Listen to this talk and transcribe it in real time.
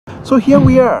So here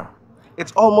we are.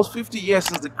 It's almost 50 years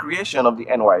since the creation of the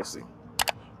NYSC.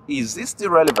 Is this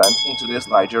still relevant in today's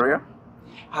Nigeria?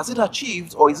 Has it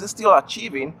achieved, or is it still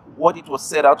achieving what it was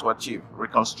set out to achieve?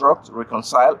 Reconstruct,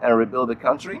 reconcile, and rebuild the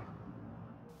country?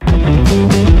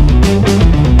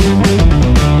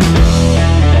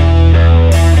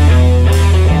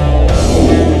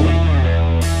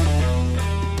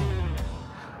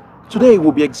 Today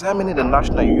we'll be examining the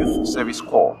National Youth Service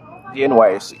Corps, the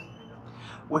NYSC.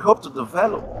 We hope to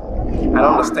develop an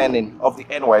understanding of the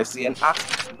NYSC and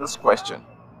ask this question: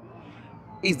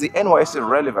 is the NYSC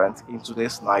relevant in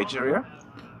today's Nigeria?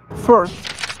 First,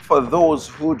 for those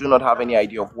who do not have any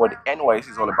idea of what the NYSC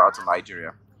is all about in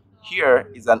Nigeria,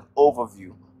 here is an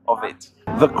overview of it.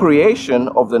 The creation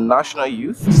of the National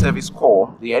Youth Service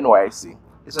Corps, the NYSC,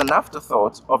 is an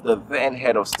afterthought of the then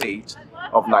head of state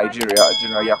of Nigeria,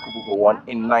 General Yakubu Gowon,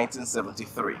 in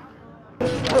 1973.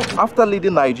 After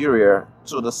leading Nigeria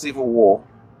to the civil war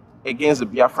against the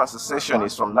Biafran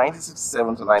secessionists from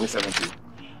 1967 to 1970,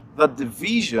 the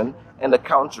division in the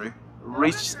country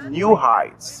reached new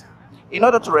heights. In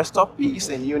order to restore peace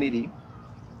and unity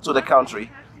to the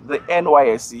country, the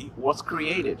NYSC was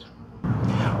created.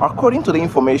 According to the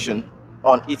information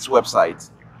on its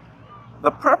website, the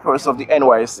purpose of the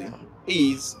NYSC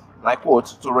is, and I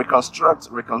quote, to reconstruct,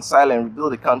 reconcile, and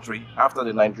rebuild the country after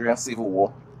the Nigerian Civil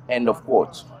War, end of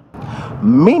quote.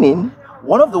 Meaning,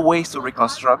 one of the ways to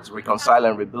reconstruct, reconcile,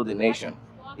 and rebuild the nation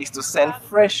is to send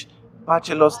fresh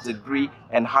bachelor's degree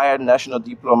and higher national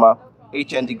diploma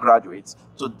HND graduates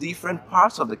to different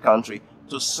parts of the country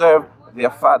to serve their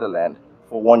fatherland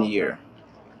for 1 year.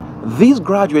 These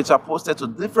graduates are posted to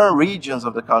different regions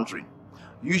of the country,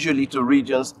 usually to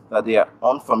regions that they are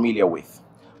unfamiliar with.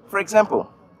 For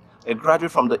example, a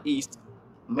graduate from the east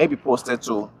may be posted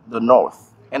to the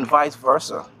north, and vice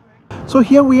versa. So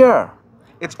here we are.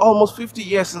 It's almost 50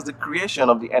 years since the creation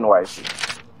of the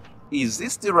NYSC. Is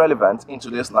this still relevant in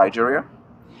today's Nigeria?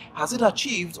 Has it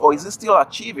achieved, or is it still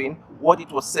achieving what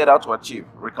it was set out to achieve?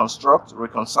 Reconstruct,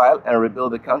 reconcile, and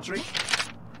rebuild the country?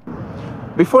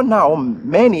 Before now,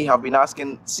 many have been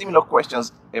asking similar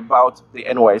questions about the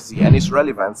NYSC and its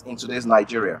relevance in today's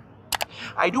Nigeria.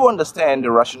 I do understand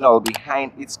the rationale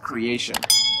behind its creation,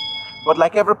 but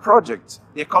like every project,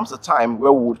 there comes a time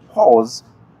where we would pause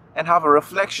and have a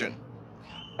reflection.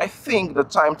 I think the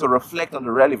time to reflect on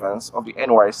the relevance of the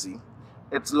NYSC,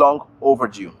 it's long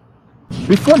overdue.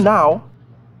 Before now,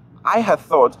 I had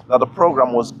thought that the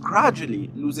program was gradually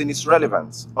losing its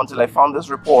relevance until I found this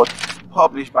report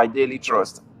published by Daily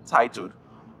Trust titled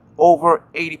 "Over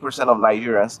 80% of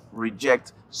Nigerians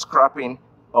Reject Scrapping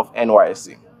of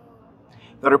NYSC."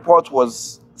 The report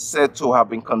was said to have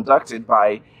been conducted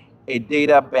by a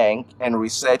data bank and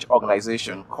research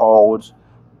organization called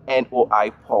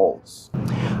NOI Polls.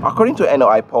 According to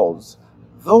NOI Polls,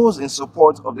 those in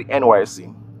support of the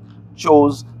NYSC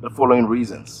chose the following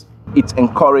reasons: it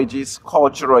encourages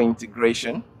cultural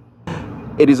integration,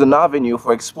 it is an avenue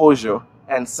for exposure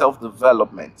and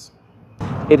self-development,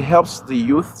 it helps the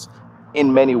youth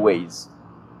in many ways,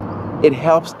 it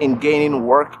helps in gaining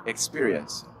work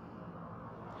experience,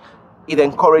 it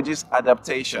encourages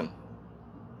adaptation,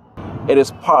 it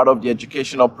is part of the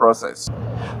educational process.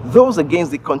 Those against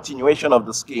the continuation of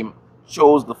the scheme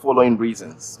chose the following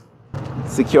reasons: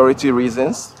 security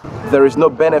reasons, there is no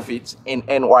benefit in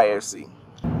NYSC,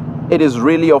 it is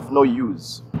really of no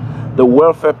use, the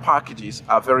welfare packages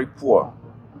are very poor.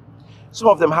 Some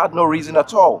of them had no reason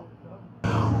at all.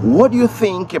 What do you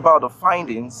think about the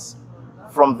findings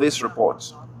from this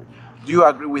report? Do you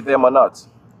agree with them or not?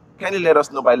 Kindly let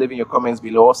us know by leaving your comments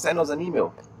below or send us an email.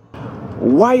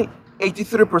 While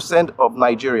 83% of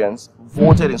Nigerians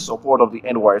voted in support of the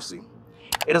NYSC,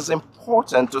 it is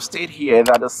important to state here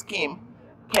that the scheme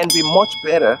can be much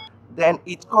better than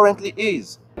it currently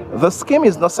is. The scheme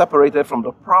is not separated from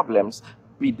the problems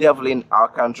bedeviling our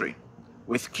country,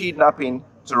 with kidnapping,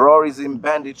 terrorism,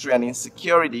 banditry, and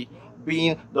insecurity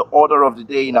being the order of the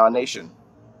day in our nation,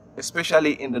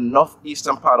 especially in the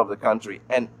northeastern part of the country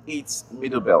and its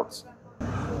middle belt.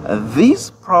 These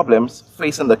problems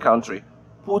facing the country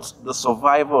put the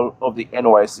survival of the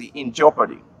NYSC in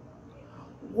jeopardy.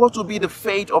 What will be the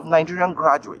fate of Nigerian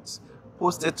graduates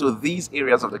posted to these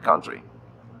areas of the country?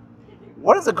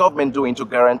 What is the government doing to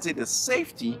guarantee the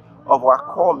safety of our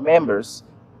core members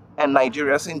and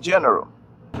Nigerians in general?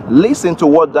 Listen to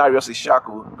what Darius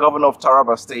Ishaku, governor of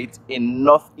Taraba State in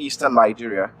northeastern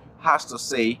Nigeria, has to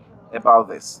say about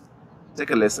this.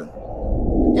 Take a listen.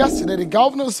 Yesterday, the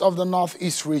governors of the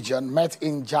Northeast region met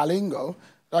in Jalingo,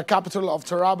 the capital of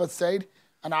Taraba State,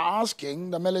 and are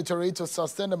asking the military to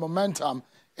sustain the momentum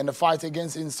in the fight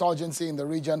against insurgency in the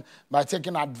region by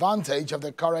taking advantage of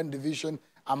the current division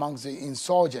amongst the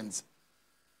insurgents?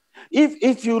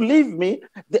 If you leave me,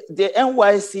 the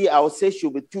NYSC, I would say,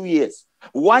 should be 2 years.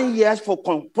 1 year for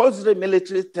compulsory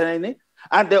military training,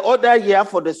 and the other year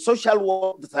for the social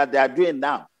work that they are doing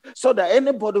now. So that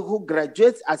anybody who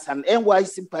graduates as an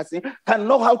NYSC person can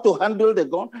know how to handle the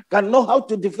gun, can know how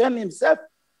to defend himself.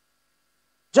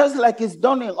 Just like it's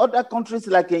done in other countries,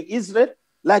 like in Israel,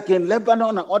 like in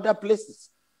Lebanon and other places.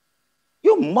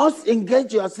 You must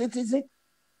engage your citizens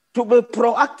to be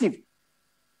proactive.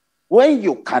 When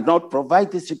you cannot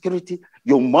provide the security,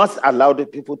 you must allow the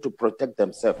people to protect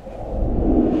themselves.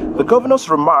 The governor's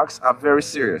remarks are very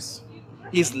serious.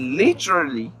 He's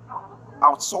literally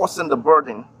outsourcing the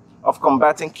burden of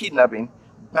combating kidnapping,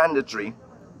 banditry,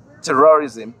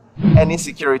 terrorism, and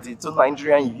insecurity to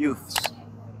Nigerian youths.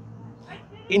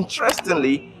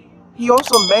 Interestingly, he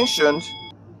also mentioned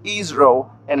Israel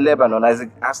and Lebanon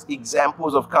as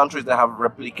examples of countries that have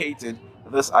replicated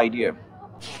this idea.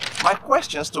 My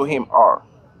questions to him are,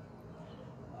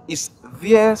 is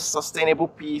there sustainable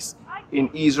peace in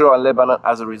Israel and Lebanon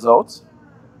as a result?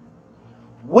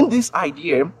 Wouldn't this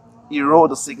idea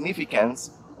erode the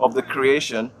significance of the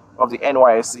creation of the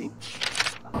NYSC?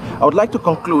 I would like to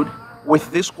conclude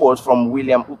with this quote from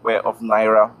William Upe of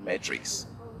Naira Metrics.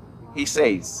 He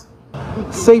says,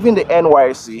 saving the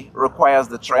NYSC requires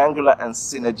the triangular and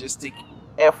synergistic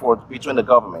effort between the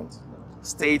government,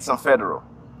 states and federal,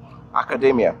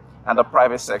 academia, and the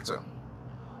private sector.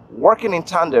 Working in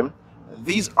tandem,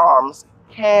 these arms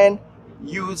can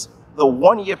use the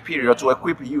 1 year period to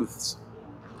equip youths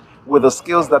with the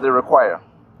skills that they require,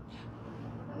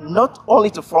 not only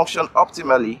to function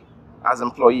optimally as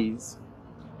employees,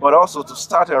 but also to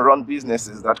start and run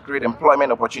businesses that create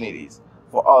employment opportunities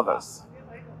for others.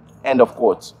 End of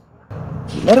quote.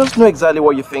 Let us know exactly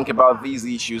what you think about these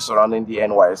issues surrounding the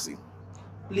NYSC.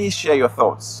 Please share your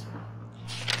thoughts.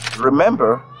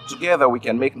 Remember, together we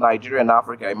can make Nigeria and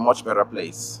Africa a much better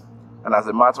place. And as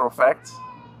a matter of fact,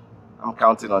 I'm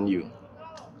counting on you.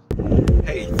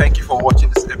 Hey, thank you for watching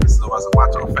this episode. As a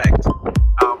matter of fact,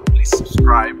 please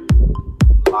subscribe,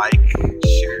 like,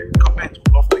 share, comment.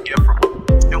 We'd love to hear from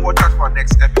you. And watch out for our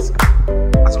next episode.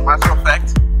 As a matter of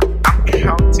fact, I'm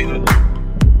counting on you.